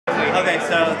Okay,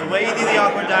 so the way you do the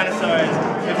awkward dinosaur is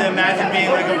you have to imagine being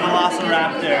like a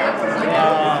velociraptor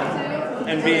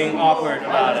and being awkward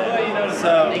about it.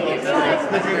 So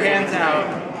put your hands out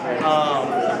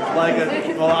like a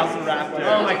velociraptor.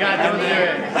 Oh my god, don't do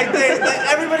it. Like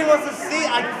everybody wants to see.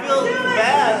 I feel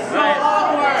bad. So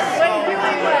awkward.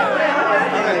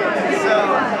 Okay, so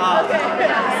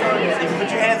you put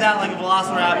your hands out like a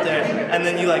velociraptor, and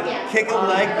then you like kick a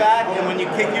leg back, and when you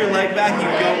kick your leg back, you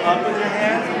go up with your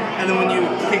hands, and then when you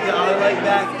kick the other leg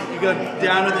back, you go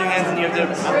down with your hands, and you have to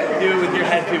do it with your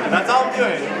head too. But that's all I'm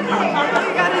doing. You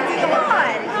gotta do the one.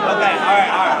 Okay.